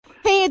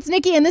it's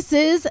Nikki, and this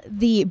is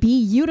the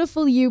Be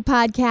Beautiful You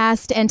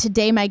podcast. And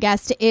today my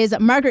guest is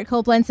Margaret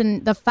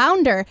Koblenz, the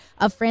founder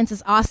of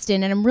Frances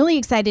Austin. And I'm really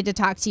excited to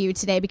talk to you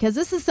today because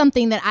this is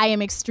something that I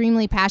am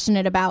extremely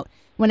passionate about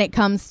when it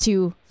comes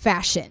to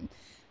fashion.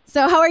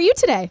 So how are you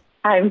today?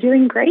 I'm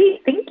doing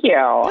great. Thank you. Good.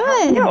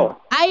 How are you?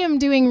 I am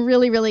doing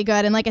really, really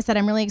good. And like I said,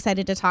 I'm really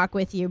excited to talk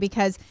with you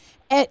because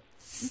it's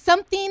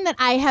something that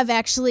I have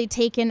actually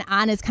taken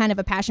on as kind of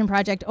a passion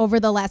project over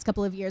the last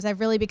couple of years. I've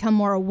really become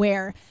more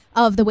aware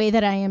of the way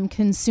that I am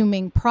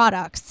consuming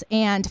products.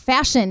 And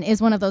fashion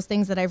is one of those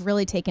things that I've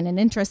really taken an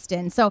interest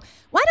in. So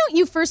why don't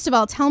you, first of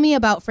all, tell me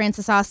about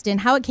Frances Austin,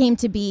 how it came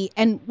to be,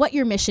 and what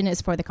your mission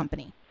is for the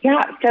company?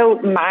 Yeah, so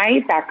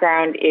my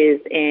background is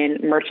in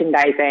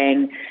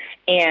merchandising,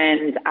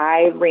 and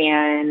I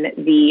ran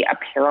the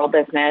apparel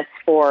business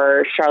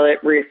for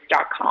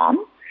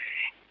CharlotteRusse.com.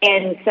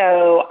 And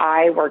so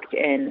I worked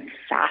in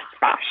fast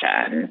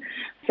fashion.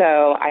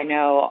 So I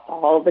know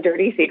all the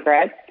dirty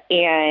secrets,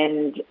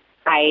 and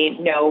I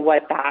know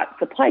what that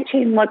supply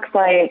chain looks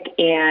like.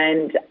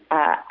 And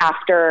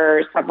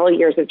after several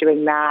years of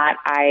doing that,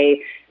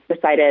 I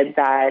decided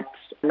that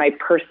my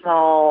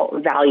personal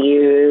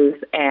values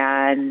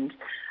and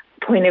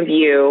point of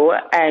view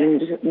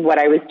and what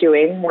I was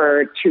doing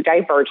were too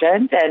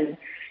divergent, and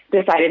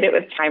decided it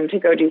was time to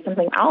go do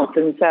something else.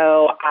 And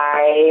so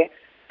I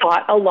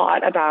thought a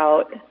lot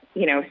about,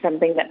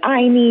 something that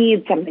I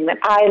need, something that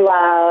I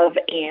love.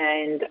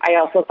 And I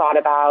also thought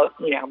about,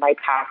 my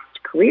past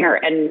career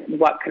and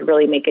what could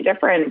really make a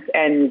difference.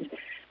 And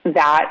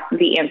that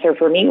the answer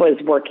for me was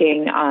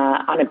working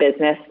on a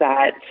business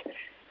that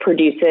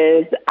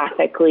produces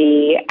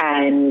ethically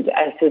and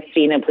as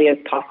sustainably as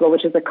possible,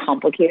 which is a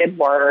complicated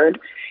word,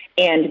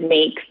 and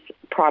makes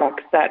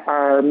products that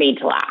are made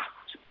to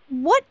last.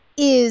 What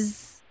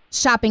is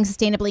shopping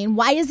sustainably, and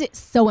why is it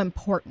so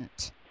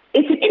important?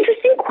 It's an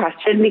interesting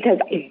question because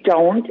I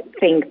don't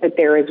think that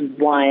there is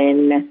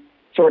one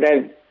sort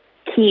of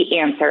key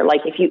answer.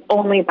 Like if you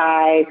only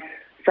buy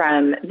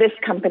from this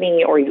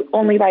company, or you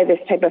only buy this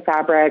type of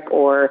fabric,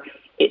 or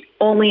it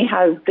only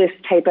has this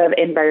type of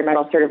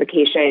environmental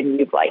certification,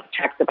 you've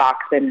checked the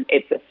box and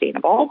it's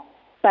sustainable.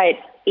 But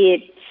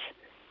it,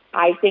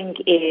 I think,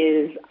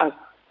 is a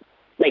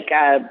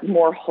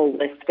more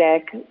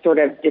holistic sort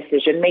of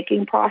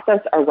decision-making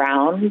process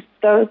around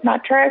those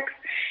metrics.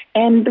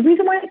 And the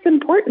reason why it's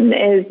important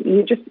is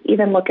you just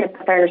even look at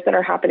the fires that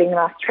are happening in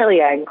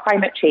Australia and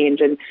climate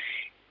change, and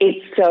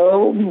it's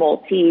so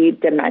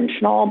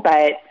multi-dimensional,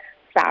 but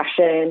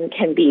fashion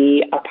can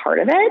be a part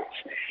of it.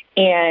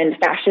 And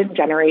fashion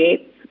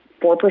generates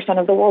 4%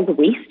 of the world's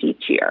waste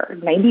each year,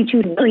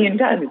 92 million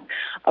tons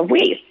of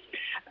waste.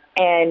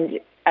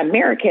 And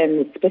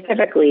Americans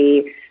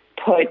specifically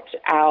put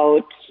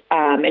out,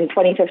 in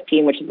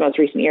 2015, which is the most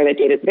recent year that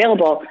data is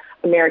available,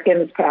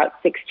 Americans put out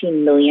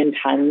 16 million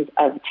tons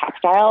of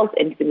textiles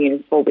into the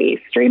municipal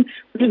waste stream,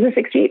 which is a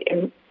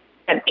 68%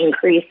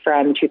 increase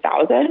from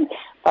 2000.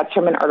 That's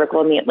from an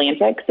article in The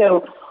Atlantic.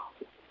 So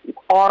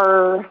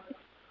our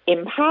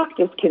impact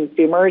as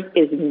consumers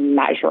is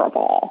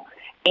measurable,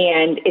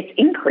 and it's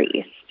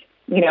increased,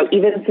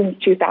 even since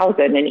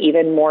 2000, and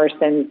even more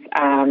since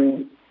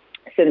the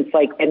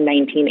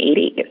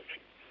 1980s.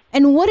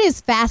 And what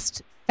is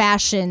fast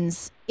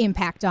fashion's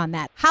impact on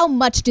that? How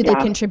much do they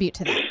contribute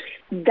to that?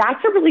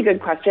 That's a really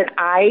good question.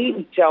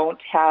 I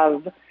don't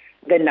have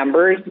the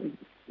numbers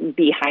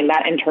behind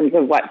that in terms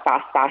of what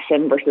fast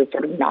fashion versus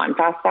sort of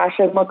non-fast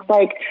fashion looks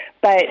like.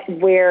 But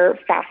where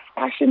fast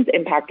fashion's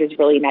impact is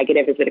really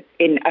negative is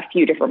in a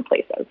few different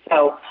places.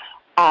 So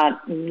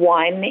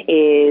one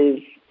is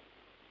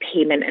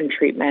payment and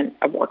treatment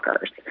of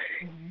workers.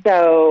 Mm-hmm.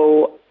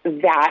 So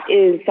that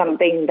is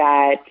something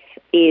that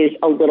is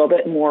a little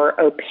bit more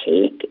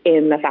opaque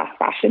in the fast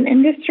fashion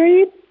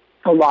industry.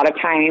 A lot of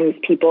times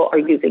people are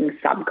using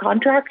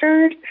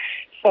subcontractors.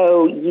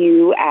 So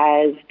you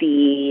as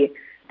the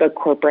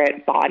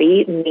corporate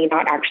body may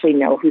not actually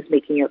know who's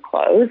making your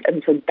clothes.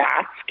 And so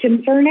that's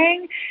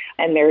concerning.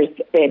 And there's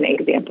been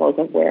examples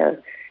of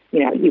where,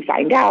 you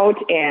find out,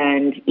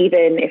 and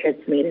even if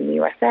it's made in the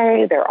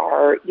USA, there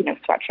are,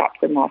 sweatshops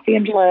in Los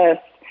Angeles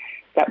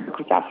that work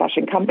with fast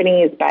fashion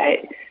companies,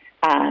 but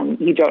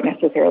you don't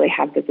necessarily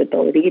have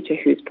visibility to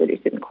who's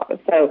producing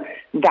clothes. So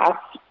that's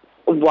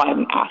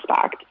one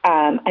aspect.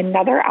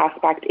 Another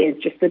aspect is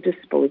just the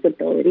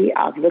disposability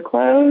of the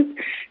clothes.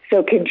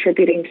 So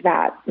contributing to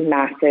that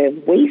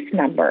massive waste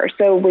number.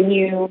 So when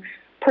you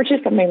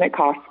purchase something that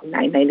costs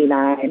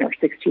 $9.99 or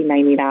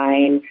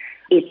 $16.99,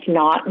 it's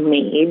not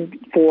made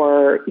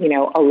for,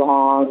 a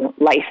long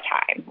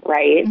lifetime,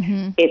 right?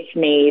 Mm-hmm. It's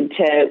made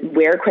to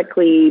wear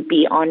quickly,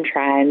 be on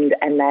trend,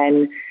 and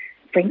then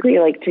frankly,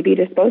 to be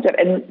disposed of.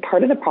 And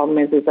part of the problem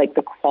is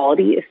the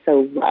quality is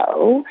so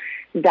low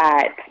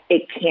that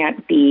it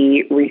can't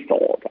be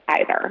resold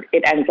either.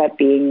 It ends up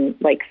being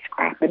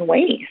scrap and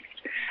waste.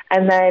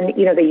 And then,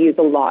 they use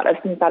a lot of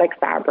synthetic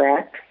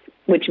fabrics,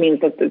 which means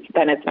that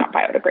then it's not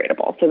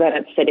biodegradable. So then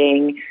it's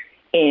sitting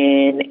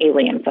in a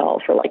landfill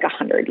for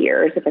 100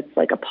 years if it's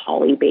a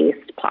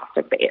poly-based,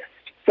 plastic-based.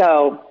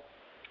 So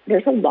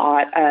there's a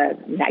lot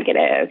of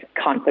negative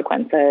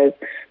consequences,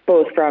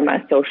 both from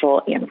a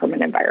social and from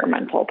an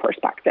environmental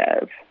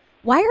perspective.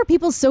 Why are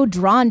people so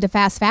drawn to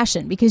fast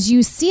fashion? Because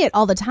you see it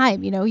all the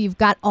time. You know, you've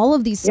got all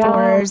of these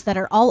stores that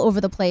are all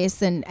over the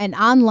place, and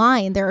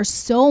online, there are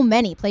so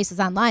many places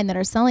online that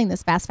are selling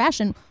this fast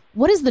fashion.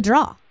 What is the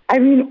draw? I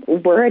mean,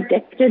 we're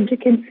addicted to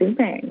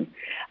consuming.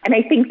 And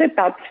I think that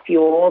that's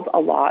fueled a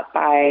lot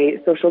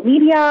by social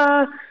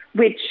media,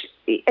 which,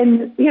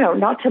 and, you know,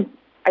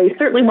 I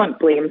certainly won't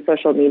blame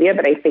social media,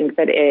 but I think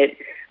that it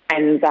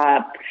ends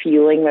up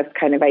fueling this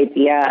kind of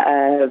idea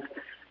of,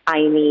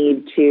 I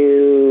need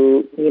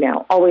to, you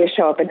know, always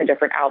show up in a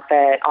different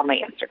outfit on my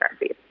Instagram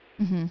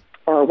feed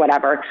or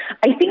whatever.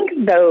 I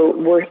think, though,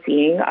 we're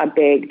seeing a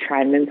big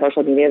trend in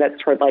social media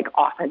that's toward like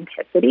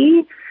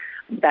authenticity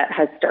that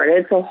has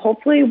started. So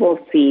hopefully we'll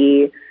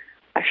see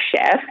a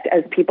shift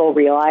as people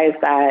realize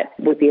that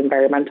with the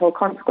environmental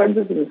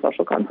consequences and the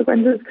social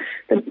consequences,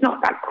 that it's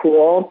not that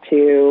cool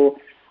to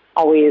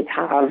always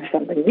have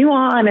something new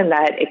on, and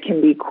that it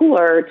can be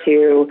cooler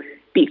to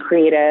be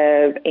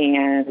creative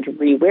and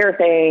rewear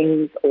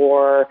things,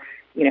 or,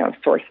 you know,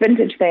 source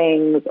vintage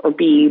things, or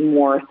be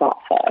more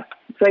thoughtful.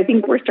 So I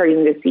think we're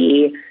starting to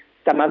see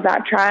some of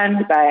that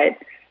trend,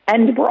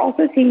 and we're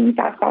also seeing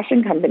fast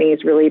fashion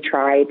companies really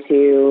try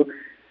to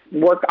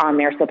work on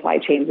their supply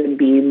chains and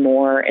be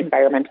more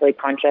environmentally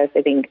conscious.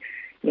 I think,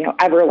 you know,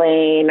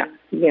 Everlane,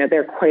 you know,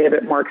 they're quite a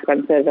bit more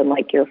expensive than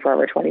like your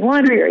Forever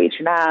 21 or your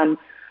H&M,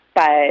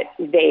 but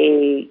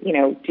they, you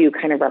know, do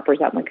kind of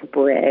represent like a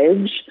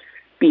bridge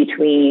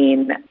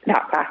between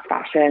that fast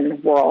fashion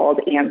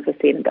world and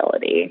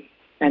sustainability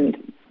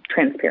and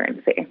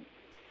transparency.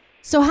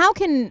 So how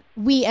can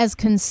we as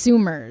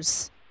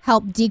consumers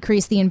help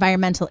decrease the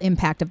environmental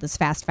impact of this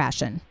fast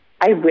fashion?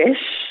 I wish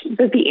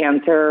that the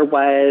answer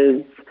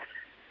was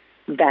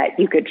that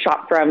you could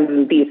shop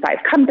from these 5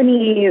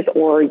 companies,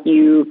 or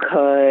you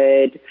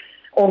could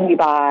only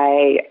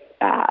buy,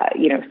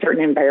 you know,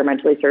 certain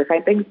environmentally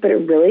certified things, but it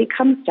really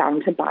comes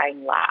down to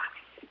buying less.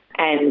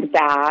 And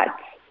that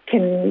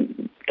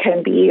can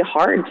be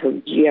hard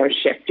to, you know,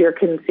 shift your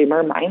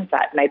consumer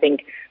mindset. And I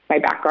think my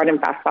background in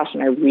fast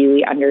fashion, I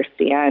really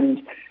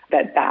understand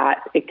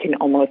that it can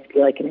almost be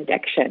like an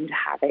addiction to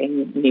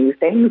having new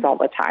things all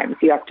the time. So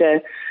you have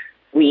to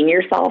wean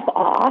yourself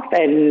off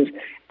and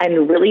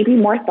really be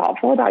more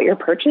thoughtful about your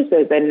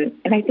purchases, and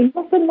I think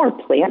also more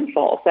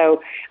planful.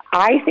 So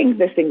I think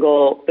the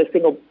single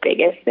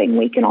biggest thing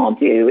we can all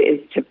do is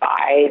to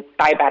buy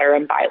better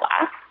and buy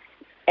less.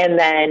 And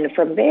then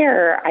from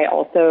there, I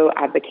also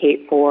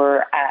advocate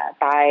for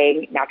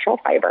buying natural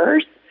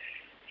fibers.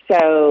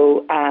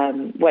 So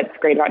what's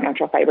great about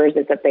natural fibers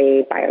is that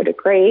they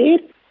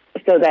biodegrade,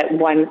 so that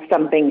once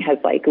something has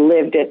like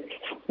lived its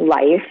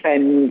life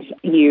and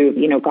you've,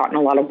 you know, gotten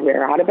a lot of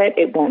wear out of it,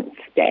 it won't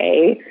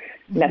stay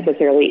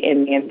necessarily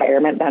in the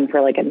environment then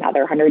for like another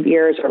 100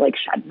 years, or like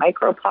shed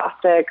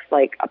microplastics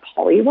like a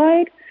poly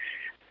would.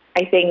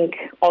 I think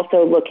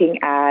also looking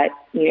at,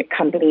 you know,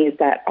 companies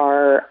that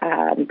are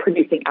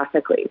producing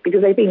ethically,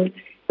 because I think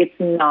it's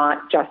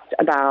not just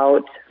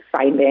about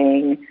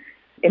finding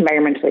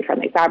environmentally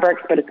friendly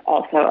fabrics, but it's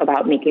also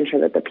about making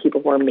sure that the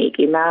people who are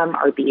making them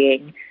are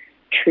being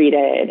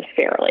treated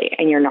fairly,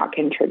 and you're not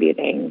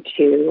contributing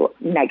to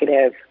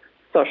negative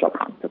social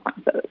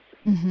consequences.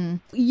 Mm-hmm.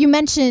 You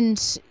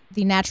mentioned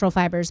the natural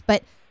fibers,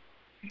 but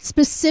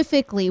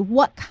specifically,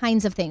 what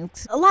kinds of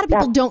things? A lot of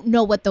people don't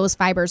know what those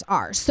fibers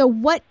are. So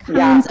what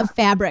kinds of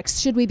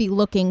fabrics should we be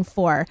looking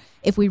for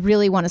if we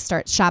really want to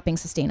start shopping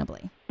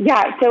sustainably?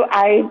 Yeah, so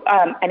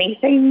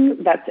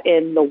anything that's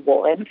in the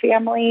woolen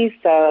family,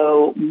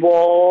 so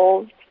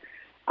wool,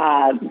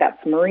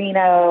 that's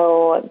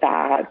merino,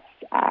 that's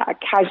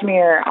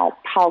cashmere,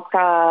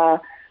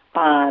 alpaca,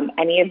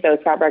 any of those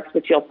fabrics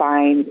which you'll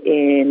find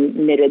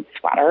in knitted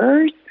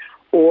sweaters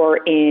or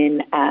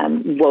in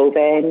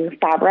woven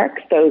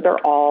fabrics. Those are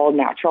all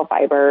natural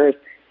fibers.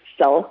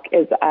 Silk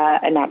is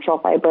a natural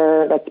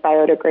fiber that's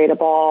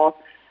biodegradable.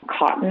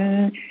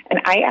 Cotton,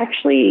 and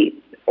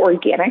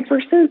organic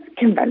versus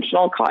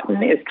conventional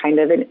cotton is kind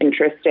of an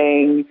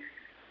interesting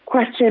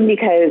question,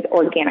 because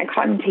organic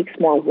cotton takes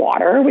more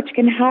water, which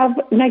can have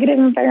negative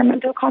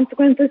environmental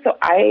consequences. So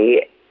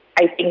I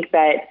think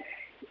that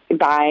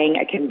buying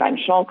a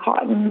conventional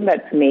cotton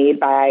that's made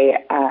by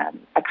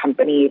a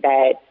company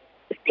that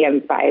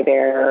stands by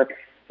their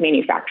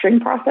manufacturing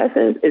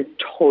processes is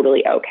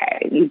totally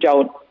okay.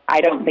 I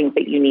don't think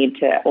that you need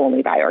to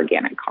only buy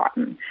organic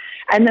cotton.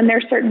 And then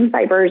there's certain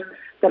fibers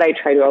that I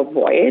try to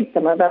avoid.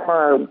 Some of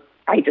them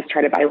I just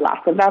try to buy less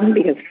of them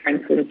because, for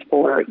instance,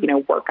 for, you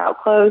know,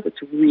 workout clothes,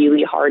 it's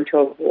really hard to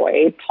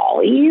avoid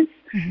polys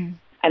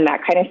and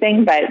that kind of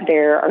thing. But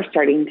there are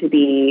starting to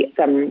be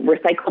some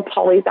recycled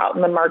polys out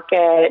in the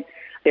market.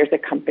 There's a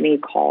company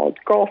called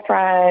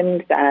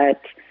Girlfriend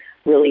that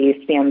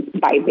really stands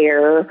by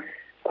their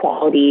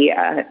quality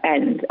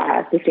and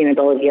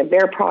sustainability of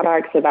their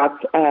products. So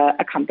that's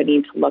a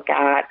company to look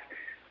at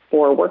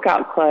for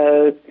workout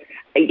clothes.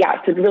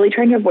 Yeah, so really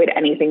trying to avoid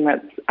anything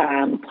that's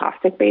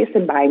plastic-based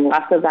and buying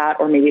less of that,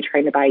 or maybe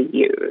trying to buy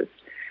used.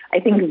 I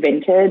think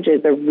vintage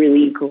is a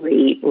really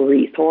great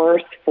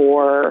resource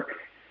for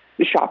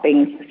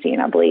shopping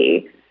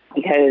sustainably,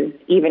 because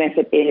even if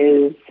it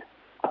is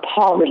a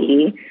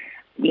poly,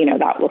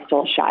 that will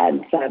still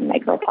shed some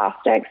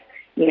microplastics.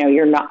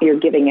 You're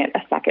giving it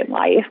a second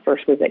life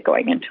versus it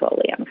going into a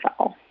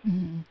landfill.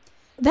 Mm-hmm.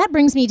 That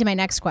brings me to my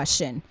next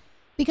question,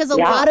 because a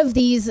lot of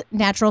these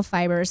natural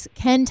fibers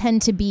can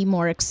tend to be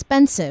more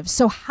expensive.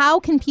 So how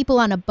can people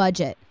on a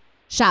budget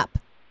shop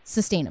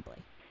sustainably?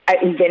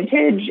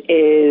 Vintage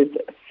is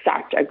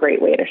such a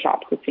great way to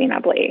shop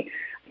sustainably.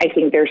 I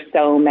think there's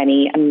so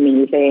many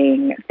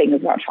amazing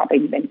things about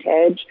shopping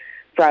vintage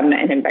from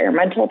an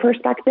environmental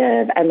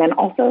perspective, and then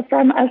also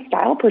from a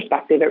style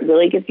perspective. It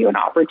really gives you an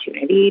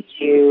opportunity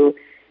to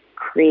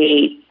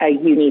create a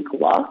unique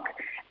look.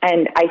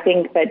 And I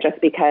think that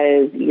just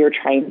because you're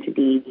trying to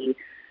be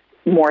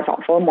more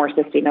thoughtful, more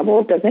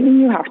sustainable, doesn't mean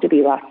you have to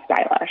be less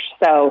stylish.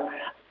 So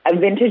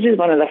vintage is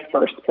one of the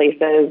first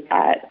places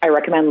that I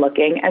recommend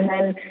looking. And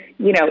then,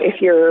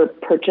 if you're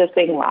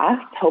purchasing less,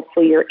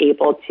 hopefully you're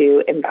able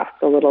to invest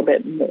a little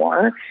bit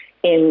more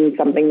in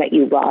something that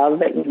you love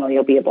that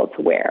you'll be able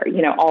to wear.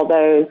 All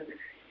those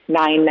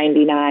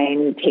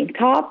 $9.99 tank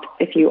tops,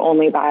 if you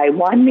only buy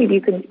one, maybe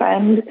you can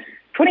spend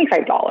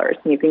 $25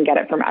 and you can get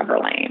it from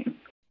Everlane.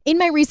 In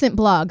my recent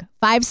blog,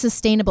 5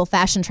 Sustainable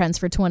Fashion Trends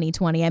for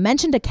 2020, I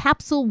mentioned a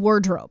capsule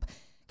wardrobe.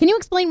 Can you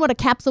explain what a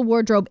capsule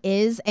wardrobe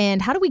is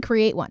and how do we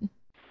create one?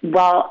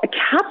 Well, a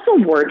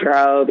capsule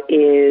wardrobe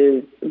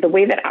is, the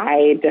way that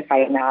I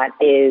define that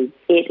is,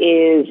 it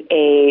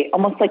is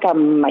almost like a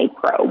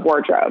micro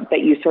wardrobe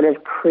that you sort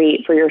of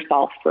create for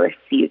yourself for a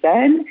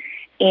season.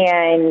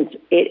 And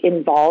it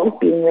involves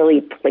being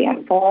really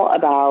planful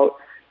about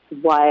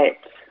what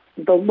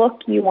the look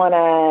you want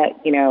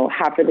to,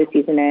 have for the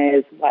season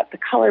is, what the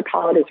color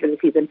palette is for the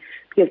season,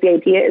 because the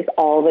idea is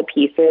all the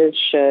pieces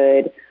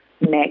should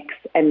mix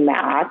and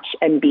match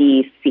and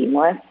be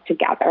seamless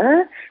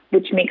together,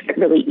 which makes it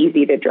really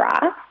easy to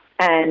dress.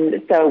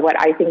 And so what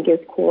I think is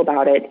cool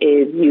about it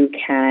is you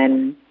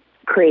can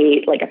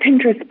create like a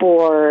Pinterest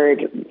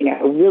board,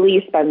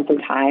 really spend some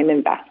time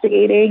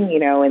investigating,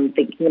 and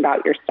thinking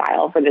about your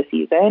style for the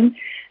season,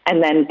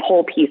 and then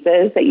pull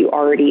pieces that you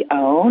already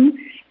own.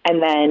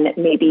 And then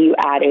maybe you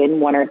add in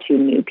 1 or 2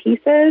 new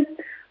pieces.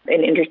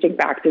 An interesting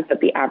fact is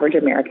that the average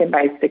American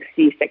buys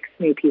 66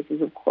 new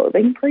pieces of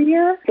clothing per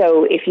year.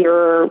 So if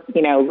you're,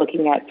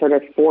 looking at sort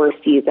of 4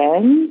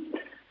 seasons,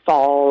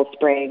 fall,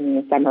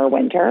 spring, summer,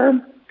 winter,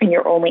 and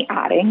you're only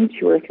adding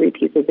 2 or 3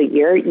 pieces a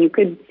year, you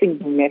could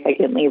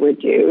significantly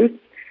reduce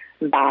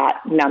that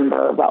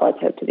number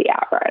relative to the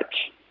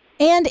average.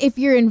 And if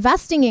you're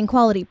investing in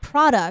quality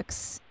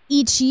products,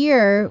 each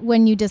year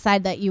when you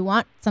decide that you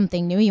want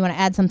something new, you want to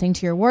add something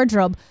to your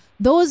wardrobe,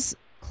 those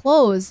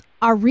clothes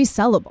are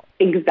resellable.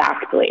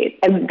 Exactly.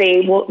 And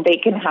they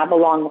can have a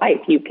long life.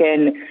 You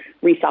can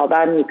resell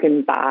them. You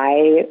can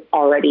buy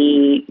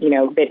already,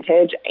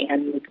 vintage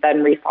and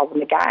then resell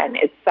them again.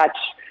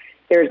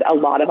 There's a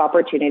lot of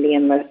opportunity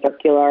in the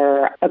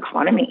circular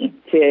economy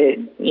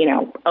to,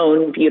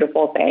 own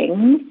beautiful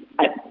things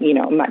at,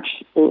 much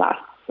less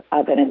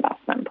of an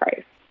investment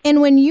price.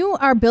 And when you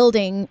are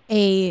building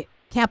a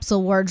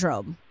capsule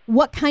wardrobe,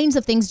 what kinds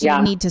of things do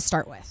you need to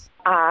start with?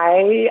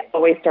 I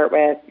always start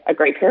with a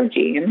great pair of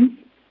jeans.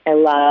 I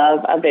love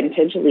a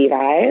vintage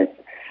Levi's,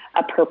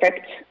 a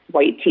perfect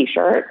white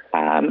T-shirt.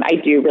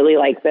 I do really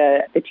like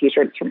the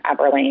T-shirts from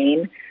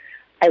Everlane.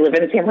 I live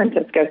in San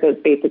Francisco, so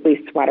it's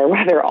basically sweater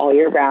weather all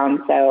year round.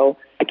 So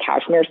a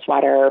cashmere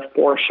sweater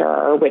for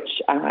sure, which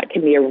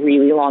can be a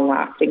really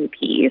long-lasting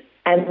piece.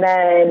 And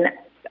then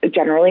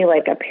generally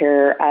like a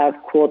pair of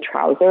cool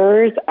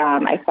trousers.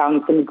 I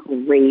found some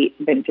great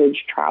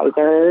vintage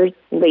trousers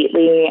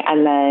lately,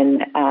 and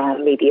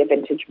then maybe a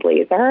vintage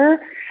blazer.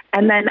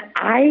 And then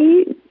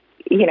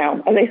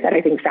as I said,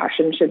 I think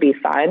fashion should be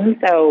fun.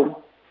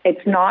 So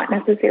it's not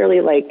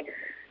necessarily like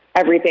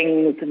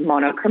everything's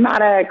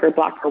monochromatic or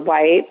black or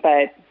white,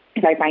 but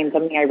if I find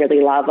something I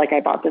really love, like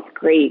I bought this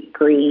great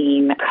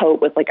green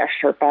coat with like a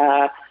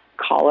Sherpa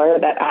collar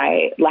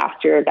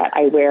last year that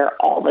I wear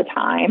all the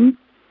time.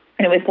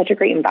 And it was such a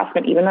great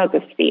investment, even though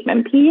it's a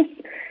statement piece,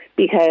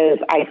 because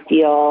I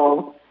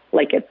feel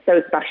like it's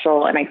so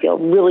special and I feel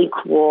really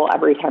cool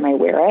every time I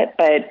wear it.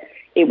 But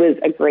it was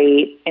a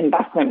great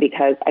investment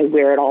because I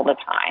wear it all the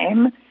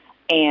time.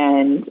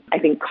 And I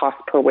think cost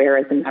per wear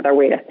is another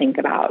way to think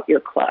about your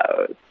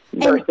clothes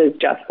versus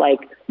just like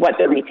what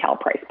the retail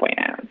price point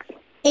is.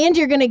 And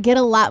you're going to get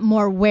a lot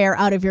more wear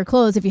out of your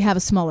clothes if you have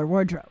a smaller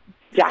wardrobe.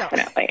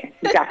 Definitely.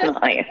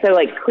 So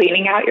like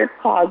cleaning out your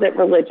closet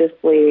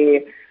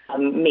religiously,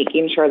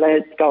 making sure that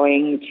it's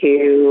going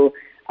to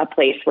a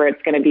place where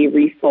it's going to be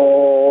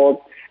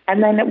resold.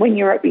 And then when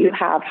you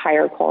have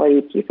higher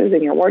quality pieces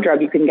in your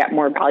wardrobe, you can get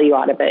more value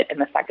out of it in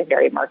the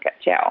secondary market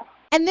too.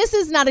 And this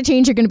is not a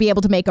change you're going to be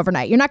able to make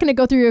overnight. You're not going to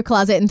go through your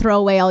closet and throw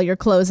away all your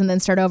clothes and then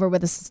start over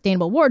with a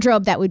sustainable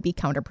wardrobe. That would be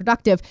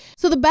counterproductive.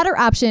 So the better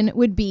option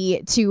would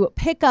be to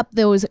pick up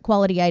those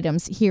quality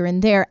items here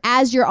and there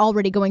as you're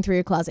already going through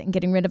your closet and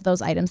getting rid of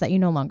those items that you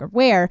no longer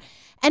wear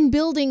and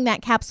building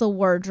that capsule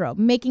wardrobe,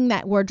 making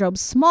that wardrobe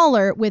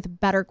smaller with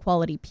better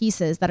quality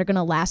pieces that are going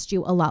to last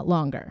you a lot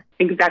longer.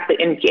 Exactly.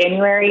 And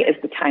January is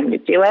the time to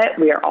do it.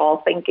 We are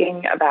all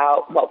thinking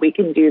about what we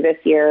can do this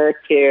year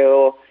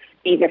to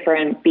be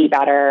different, be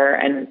better,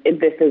 and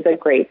this is a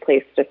great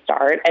place to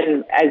start.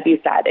 And as you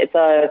said, it's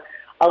a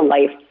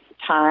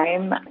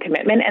lifetime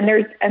commitment,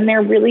 and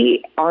there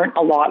really aren't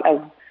a lot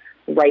of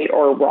right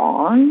or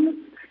wrong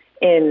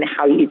in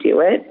how you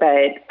do it,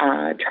 but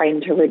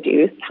trying to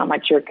reduce how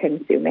much you're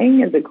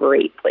consuming is a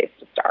great place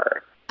to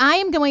start. I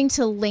am going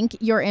to link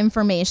your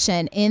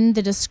information in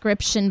the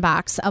description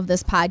box of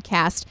this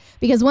podcast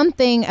because one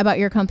thing about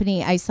your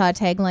company, I saw a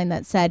tagline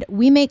that said,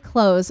 "We make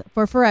clothes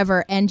for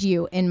forever and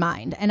you in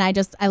mind." And I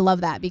love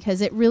that because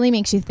it really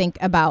makes you think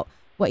about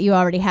what you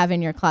already have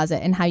in your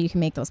closet and how you can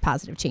make those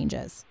positive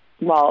changes.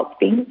 Well,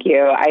 thank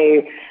you.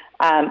 I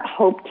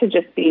hope to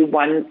just be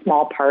one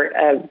small part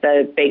of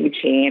the big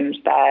change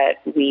that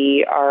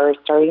we are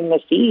starting to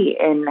see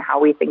in how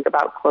we think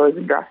about clothes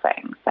and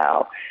dressing.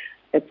 So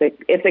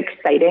it's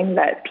exciting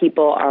that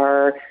people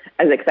are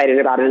as excited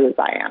about it as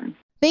I am.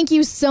 Thank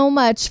you so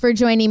much for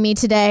joining me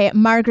today,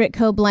 Margaret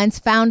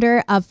Koblenz,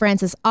 founder of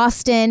Frances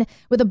Austin.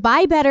 With a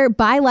buy better,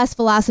 buy less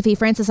philosophy,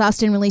 Frances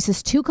Austin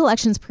releases 2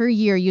 collections per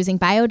year using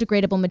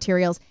biodegradable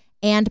materials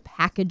and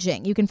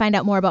packaging. You can find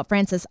out more about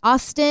Frances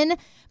Austin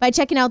by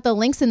checking out the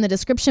links in the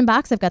description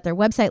box. I've got their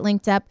website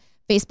linked up,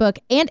 Facebook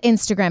and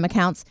Instagram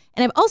accounts.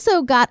 And I've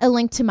also got a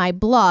link to my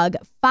blog,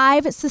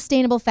 5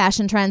 Sustainable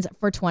Fashion Trends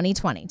for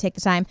 2020. Take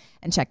the time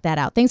and check that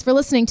out. Thanks for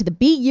listening to the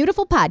Be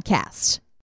Beautiful podcast.